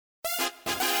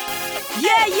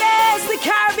Yeah, yes, the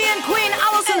Caribbean Queen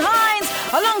Alison Hines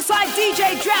alongside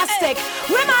DJ Drastic.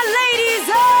 Where my ladies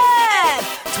at?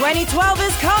 2012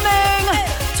 is coming.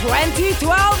 2012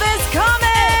 is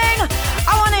coming.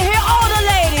 I want to hear all the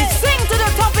ladies sing to the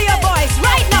top of your voice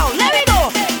right now. Let me go.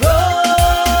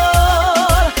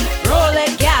 Roll, roll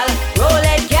it, gal. Roll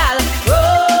it, gal.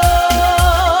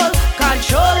 Roll,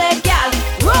 control it, gal.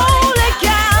 Roll it,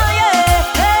 gal. Yeah,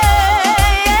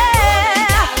 yeah,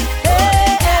 yeah.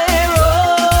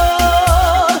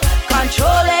 Roll,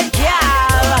 control it,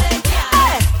 gal.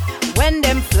 Hey. When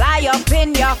them fly up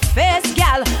in your face,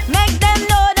 gal, make them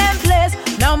know them place.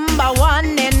 Number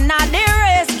one in the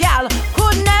race, gal,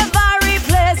 could never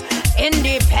replace.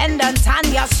 Independent and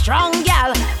you're strong,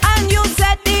 gal, and you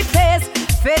set the pace.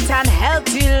 Fit and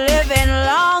healthy living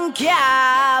long,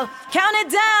 gal. Count it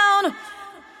down.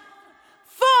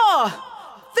 4,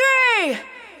 3,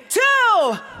 2,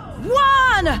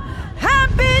 1.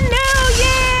 Happy New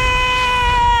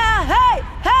Year! Hey,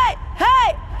 hey,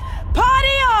 hey!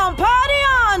 Party on, party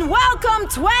on! Welcome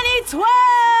 2012!